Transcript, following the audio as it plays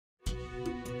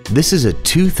This is a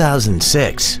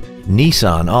 2006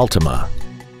 Nissan Altima.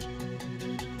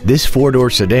 This four-door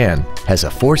sedan has a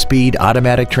 4-speed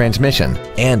automatic transmission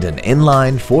and an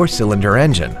inline 4-cylinder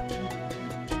engine.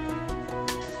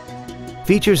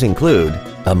 Features include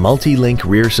a multi-link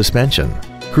rear suspension,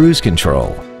 cruise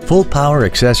control, full power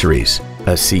accessories,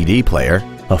 a CD player,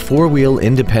 a 4-wheel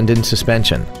independent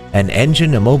suspension, an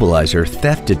engine immobilizer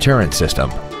theft deterrent system,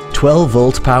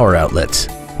 12-volt power outlets,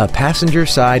 a passenger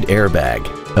side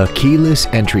airbag, a keyless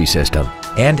entry system,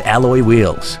 and alloy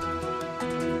wheels.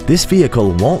 This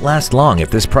vehicle won't last long at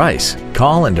this price.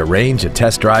 Call and arrange a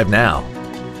test drive now.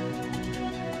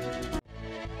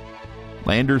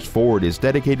 Landers Ford is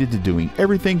dedicated to doing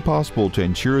everything possible to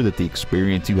ensure that the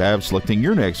experience you have selecting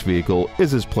your next vehicle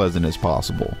is as pleasant as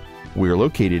possible. We are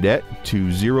located at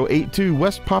 2082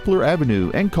 West Poplar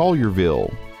Avenue in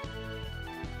Collierville.